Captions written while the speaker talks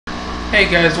Hey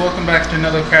guys, welcome back to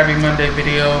another Crabby Monday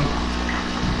video.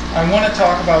 I want to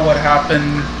talk about what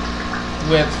happened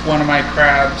with one of my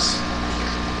crabs.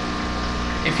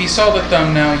 If you saw the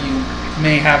thumbnail, you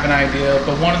may have an idea,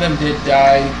 but one of them did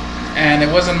die, and it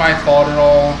wasn't my fault at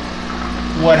all.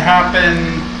 What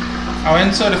happened, I'll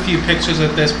insert a few pictures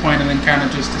at this point and then kind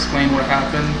of just explain what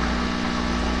happened.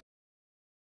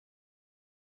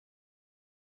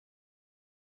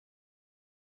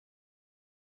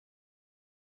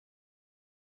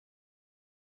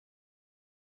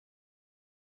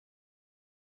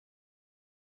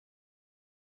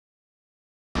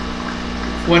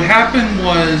 What happened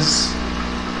was,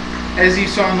 as you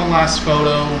saw in the last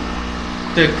photo,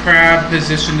 the crab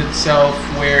positioned itself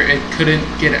where it couldn't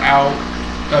get out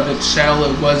of its shell.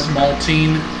 It was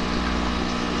molting,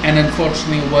 and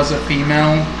unfortunately it was a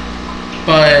female,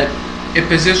 but it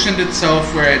positioned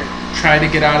itself where it tried to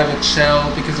get out of its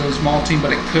shell because it was molting,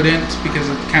 but it couldn't because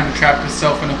it kind of trapped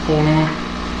itself in a corner.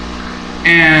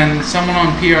 And someone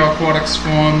on PR Aquatics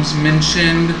forums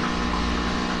mentioned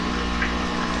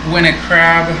when a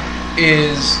crab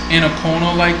is in a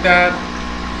corner like that,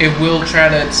 it will try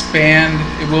to expand,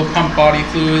 it will pump body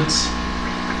fluids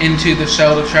into the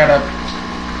shell to try to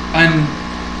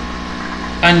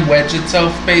unwedge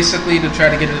itself, basically, to try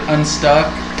to get it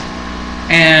unstuck.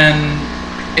 And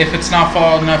if it's not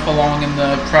far enough along in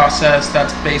the process, that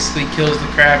basically kills the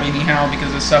crab anyhow because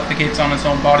it suffocates on its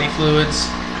own body fluids.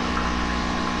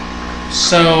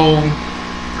 So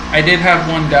I did have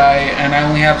one die, and I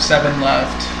only have 7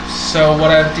 left. So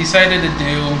what I've decided to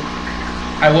do,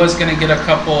 I was going to get a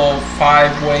couple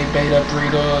 5-way betta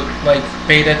breeder, like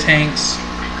betta tanks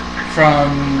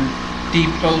from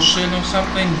Deep Ocean or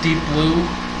something, Deep Blue.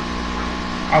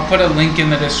 I'll put a link in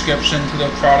the description to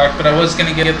the product, but I was going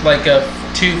to get like a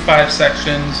 2 5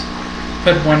 sections,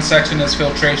 put one section as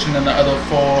filtration and the other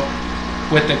 4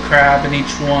 with the crab in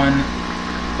each one.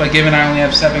 But given I only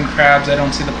have 7 crabs, I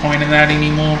don't see the point in that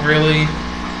anymore, really.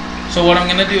 So what I'm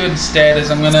going to do instead is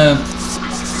I'm going to,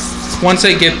 once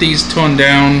I get these torn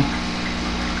down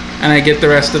and I get the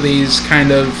rest of these kind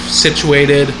of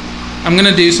situated, I'm going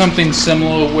to do something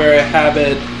similar where I have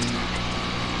it,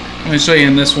 let me show you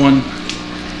in this one.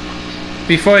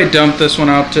 Before I dump this one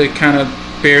out to kind of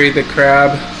bury the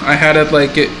crab, I had it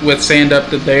like it with sand up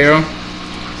to there.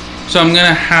 So I'm going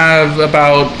to have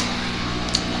about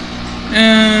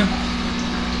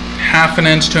half an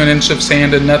inch to an inch of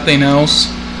sand and nothing else.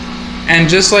 And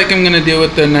just like I'm gonna do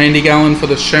with the 90-gallon for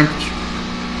the shrimp,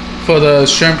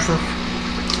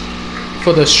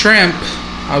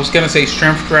 I was gonna say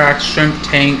shrimp rack, shrimp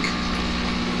tank.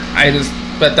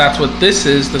 But that's what this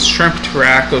is, the shrimp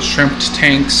rack or shrimp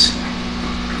tanks.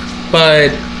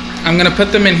 But I'm gonna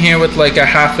put them in here with like a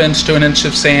half inch to an inch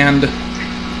of sand.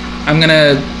 I'm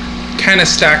gonna kind of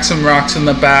stack some rocks in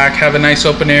the back, have a nice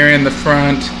open area in the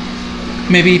front.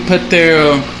 Maybe put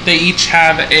they each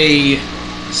have a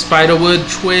spiderwood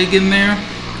twig in there,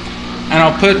 and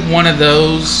I'll put one of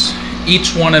those,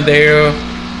 each one of their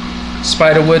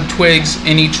spiderwood twigs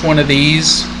in each one of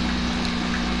these,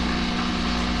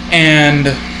 and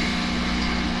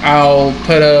I'll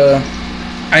put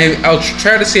I'll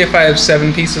try to see if I have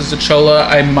 7 pieces of cholla.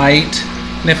 I might,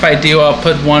 and if I do, I'll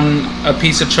put a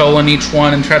piece of cholla in each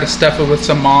one and try to stuff it with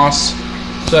some moss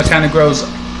so it kind of grows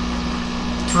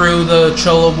through the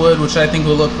cholla wood, which I think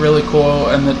will look really cool,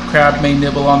 and the crab may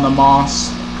nibble on the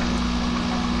moss.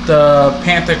 The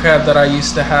panther crab that I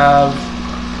used to have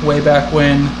way back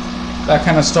when, that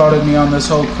kind of started me on this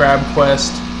whole crab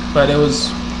quest, but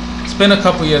it's been a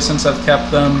couple years since I've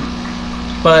kept them.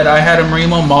 But I had a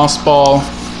Merino moss ball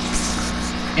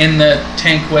in the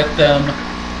tank with them,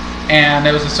 and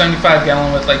it was a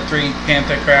 75-gallon with like 3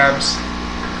 panther crabs.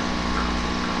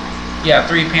 Yeah,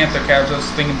 3 panther crabs. I was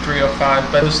thinking 3 or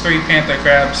 5, but it was 3 panther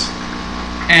crabs.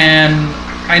 And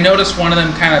I noticed one of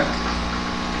them kind of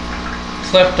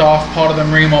clipped off part of the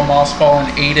Merino moss ball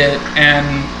and ate it,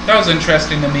 and that was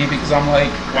interesting to me because I'm like,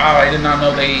 wow, I did not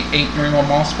know they ate Merino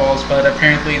moss balls, but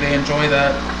apparently they enjoy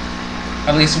that.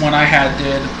 At least one I had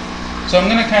did. So I'm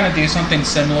going to kind of do something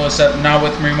similar, except not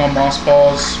with Merino moss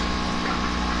balls.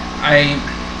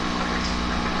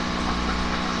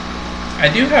 I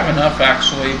do have enough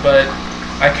actually, but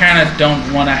I kind of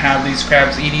don't want to have these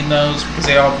crabs eating those because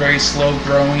they are very slow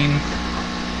growing,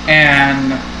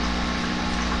 and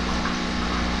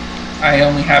I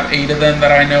only have 8 of them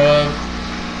that I know of.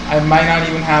 I might not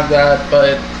even have that,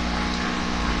 but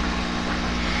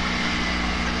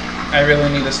I really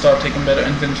need to start taking better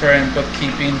inventory and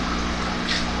bookkeeping.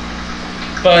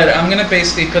 But I'm going to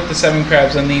basically put the 7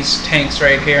 crabs in these tanks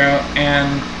right here,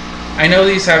 and I know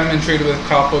these haven't been treated with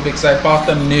copper because I bought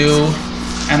them new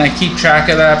and I keep track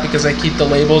of that because I keep the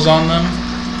labels on them.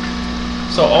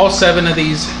 So all 7 of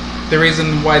these, the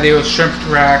reason why they were shrimp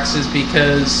racks is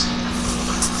because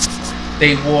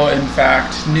they were in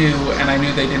fact new, and I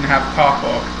knew they didn't have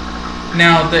copper.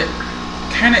 Now the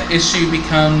kind of issue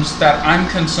becomes that I'm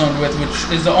concerned with, which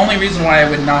is the only reason why I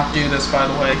would not do this, by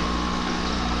the way,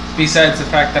 besides the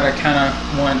fact that I kind of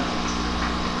want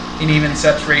an even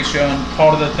sets ratio. And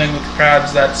part of the thing with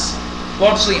crabs that's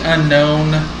largely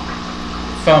unknown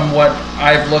from what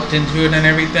I've looked into it and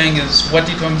everything is what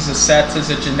determines the sets. Is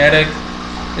it genetic?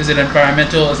 Is it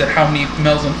environmental? Is it how many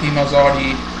males and females are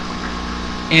already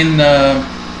in the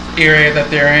area that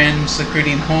they're in,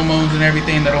 secreting hormones and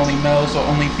everything that only males or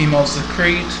only females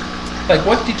secrete? Like,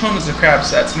 what determines the crab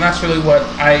sets? And that's really what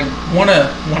I one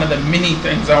of the many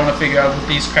things I want to figure out with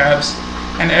these crabs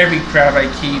and every crab I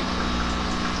keep.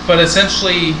 But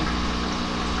essentially,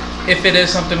 if it is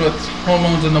something with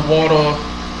hormones in the water,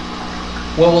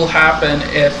 what will happen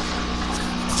if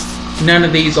none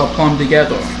of these are plumbed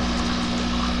together?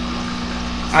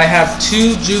 I have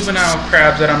 2 juvenile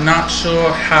crabs that I'm not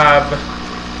sure have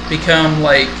become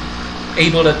like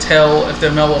able to tell if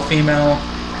they're male or female,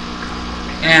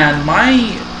 and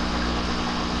my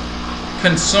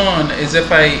concern is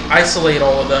if I isolate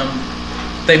all of them,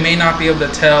 they may not be able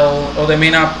to tell, or they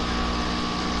may not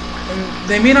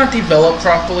develop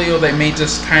properly, or they may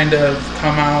just kind of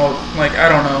come out like, I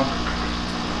don't know.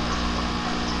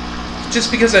 Just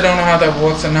because I don't know how that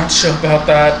works, I'm not sure about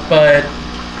that, but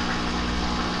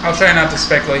I'll try not to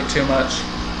speculate too much.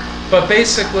 But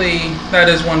basically, that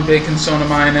is one big concern of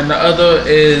mine. And the other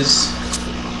is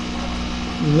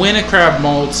when a crab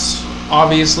molts,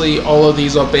 obviously all of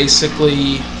these are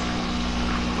basically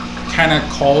kind of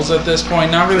calls at this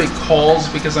point. Not really calls,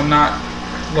 because I'm not,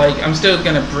 like, I'm still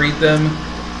going to breed them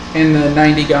in the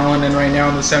 90 gallon and right now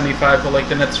in the 75 for like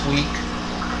the next week.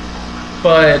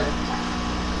 But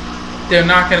they're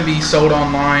not going to be sold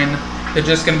online. They're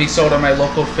just going to be sold at my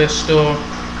local fish store.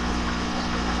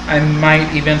 I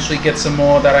might eventually get some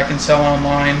more that I can sell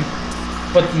online.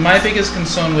 But my biggest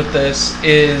concern with this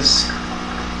is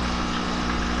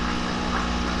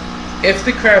if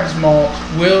the crabs molt,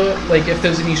 like if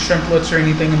there's any shrimplets or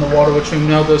anything in the water, which we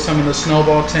know there's some in the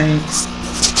snowball tank,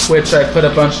 which I put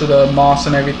a bunch of the moss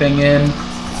and everything in.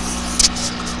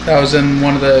 That was in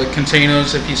one of the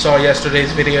containers. If you saw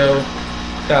yesterday's video,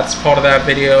 that's part of that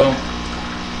video.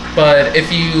 But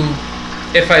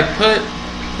if I put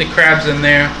the crabs in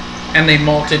there and they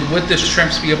molted, would the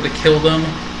shrimps be able to kill them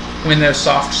when they're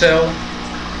soft shell?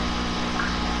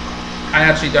 I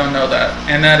actually don't know that,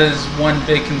 and that is one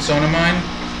big concern of mine.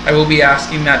 I will be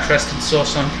asking that trusted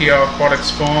source on PR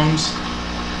Aquatics forums.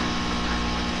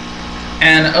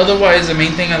 And otherwise, the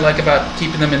main thing I like about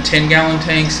keeping them in 10-gallon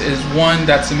tanks is, one,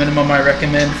 that's the minimum I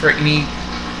recommend for any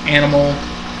animal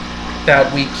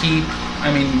that we keep.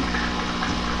 I mean,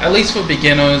 at least for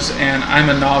beginners, and I'm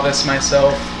a novice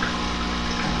myself.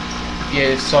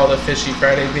 You saw the Fishy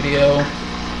Friday video.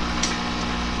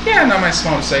 Yeah, not my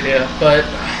smartest idea, but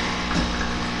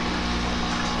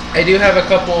I do have a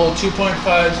couple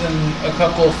 2.5s and a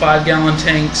couple 5-gallon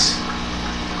tanks,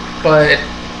 but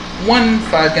one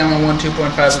 5-gallon, one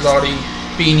 2.5 is already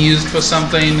being used for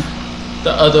something.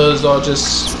 The others are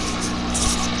just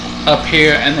up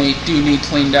here and they do need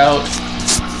cleaned out.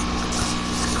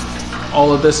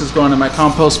 All of this is going in my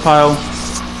compost pile.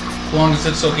 As long as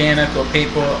it's organic or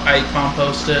paper, I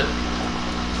compost it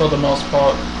for the most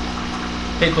part.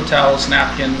 Paper towels,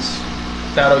 napkins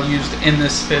that are used in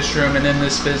this fish room and in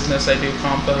this business, I do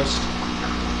compost.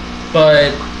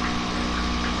 But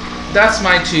that's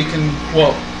my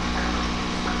whoa.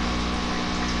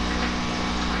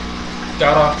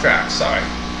 Got off track, sorry.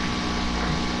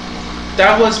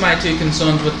 That was my 2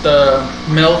 concerns with the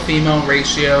male-female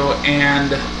ratio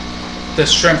and the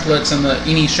shrimplets and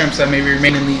any shrimps that may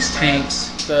remain in these tanks.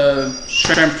 The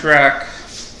shrimp rack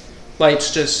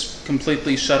lights just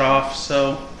completely shut off,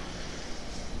 so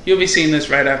you'll be seeing this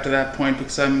right after that point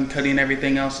because I'm cutting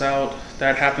everything else out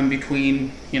that happened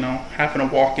between, having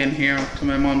to walk in here to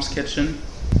my mom's kitchen.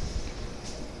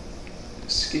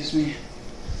 Excuse me.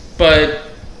 But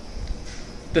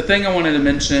the thing I wanted to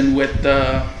mention with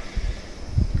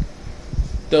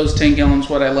those 10 gallons,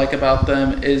 what I like about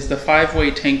them is the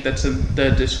 5-way tank that's in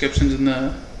the descriptions in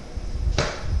the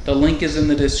link is in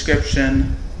the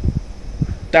description.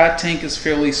 That tank is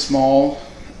fairly small,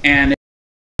 and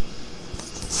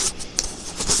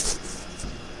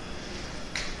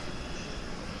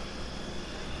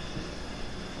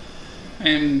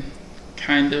I'm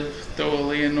kind of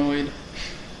thoroughly annoyed.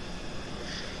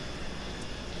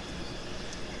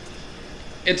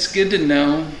 It's good to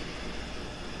know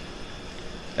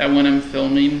that when I'm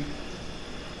filming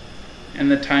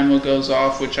and the timer goes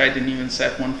off, which I didn't even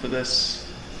set one for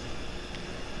this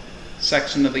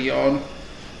section of the yard,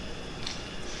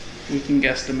 we can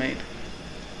guesstimate.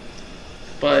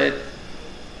 But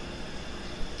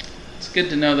it's good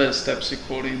to know that it stops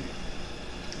recording.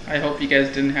 I hope you guys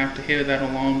didn't have to hear that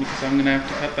alone, because I'm gonna have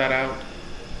to cut that out.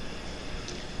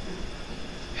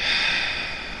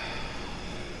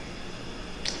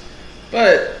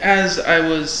 But as I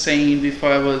was saying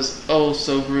before, I was oh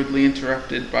so rudely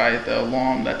interrupted by the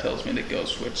alarm that tells me to go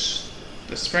switch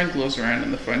the sprinklers around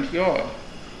in the front yard.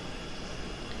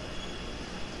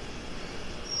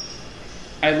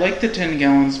 I like the 10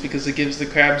 gallons because it gives the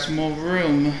crabs more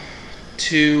room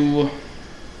to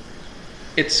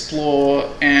explore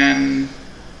and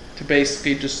to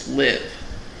basically just live.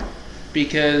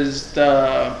 Because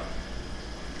the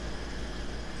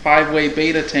 5-way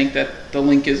betta tank that the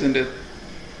link is in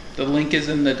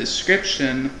the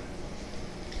description,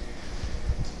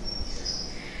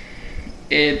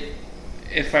 it,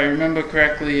 if I remember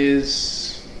correctly,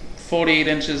 is 48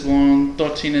 inches long,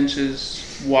 13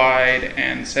 inches wide,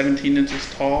 and 17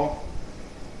 inches tall,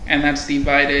 and that's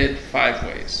divided 5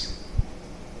 ways.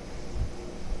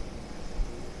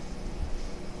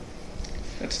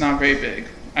 That's not very big.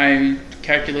 I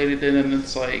calculated it and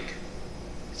it's like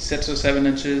 6 or 7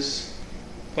 inches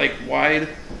like wide.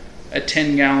 A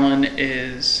 10 gallon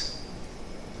is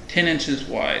 10 inches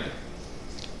wide,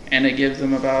 and it gives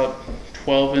them about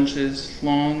 12 inches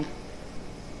long.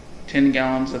 10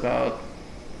 gallons about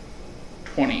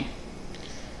 20.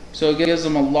 So it gives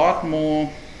them a lot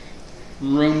more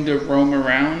room to roam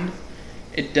around.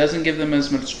 It doesn't give them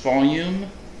as much volume,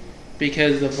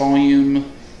 because the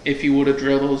volume, if you were to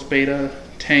drill those betta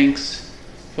tanks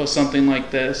for something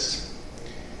like this,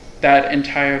 that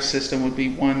entire system would be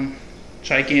one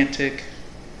gigantic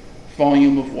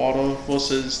volume of water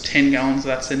versus 10 gallons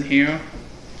that's in here.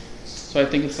 So I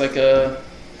think it's like a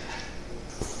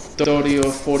 30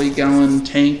 or 40 gallon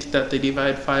tank that they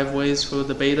divide 5 ways for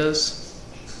the bettas.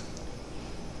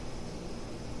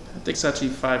 I think it's actually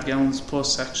 5 gallons per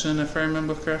section, if I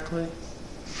remember correctly.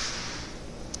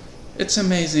 It's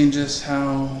amazing just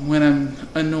how when I'm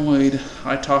annoyed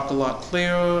I talk a lot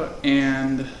clearer,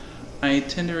 and I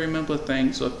tend to remember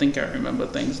things, or think I remember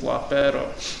things a lot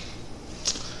better.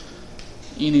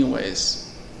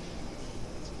 Anyways,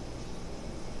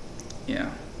 yeah,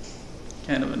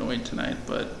 kind of annoyed tonight,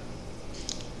 but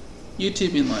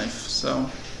YouTubing life. So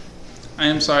I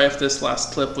am sorry if this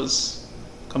last clip was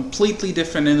completely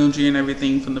different energy and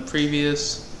everything from the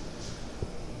previous,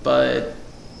 but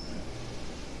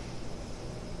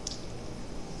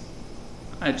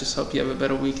I just hope you have a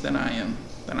better week than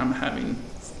I'm having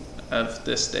of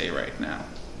this day right now.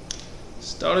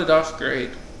 Started off great.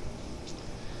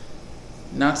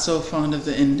 Not so fond of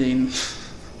the ending.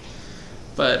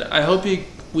 But I hope your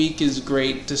week is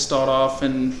great to start off,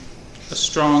 and a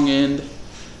strong end.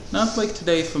 Not like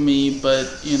today for me, but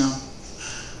you know,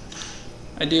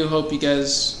 I do hope you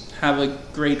guys have a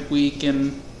great week,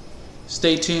 and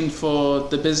stay tuned for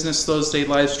the Business Thursday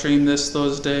live stream this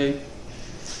Thursday.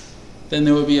 Then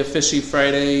there will be a Fishy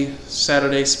Friday,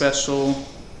 Saturday special,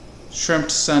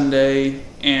 Shrimp Sunday,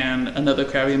 and another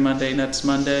Crabby Monday next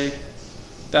Monday.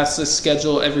 That's the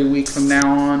schedule every week from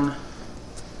now on.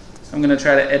 I'm going to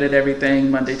try to edit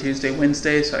everything Monday, Tuesday,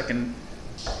 Wednesday, so I can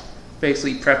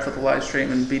basically prep for the live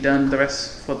stream and be done the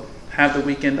rest, have the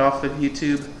weekend off of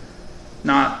YouTube.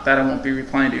 Not that I won't be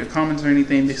replying to your comments or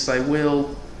anything, because I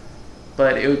will,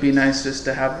 but it would be nice just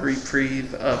to have a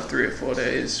reprieve of 3 or 4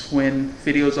 days when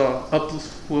videos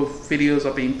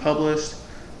are being published,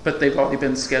 but they've already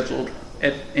been scheduled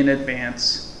in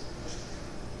advance.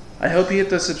 I hope you hit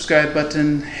the subscribe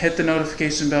button, hit the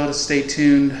notification bell to stay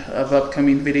tuned of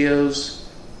upcoming videos.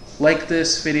 Like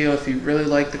this video if you really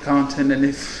like the content, and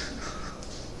if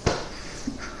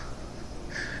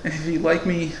you like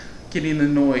me getting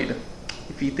annoyed.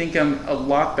 If you think I'm a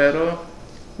lot better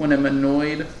when I'm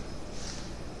annoyed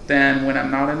than when I'm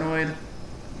not annoyed,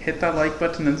 hit that like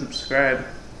button and subscribe.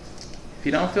 If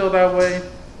you don't feel that way,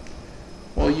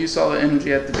 well, you saw the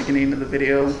energy at the beginning of the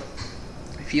video.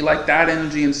 If you like that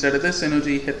energy instead of this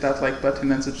energy, hit that like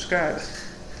button and subscribe.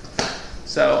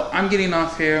 So I'm getting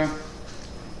off here.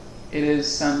 It is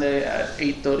Sunday at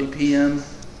 8:30 p.m.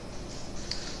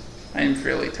 I am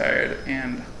fairly tired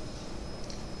and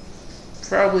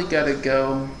probably gotta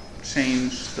go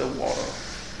change the water.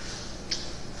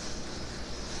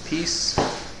 Peace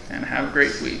and have a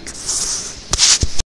great week.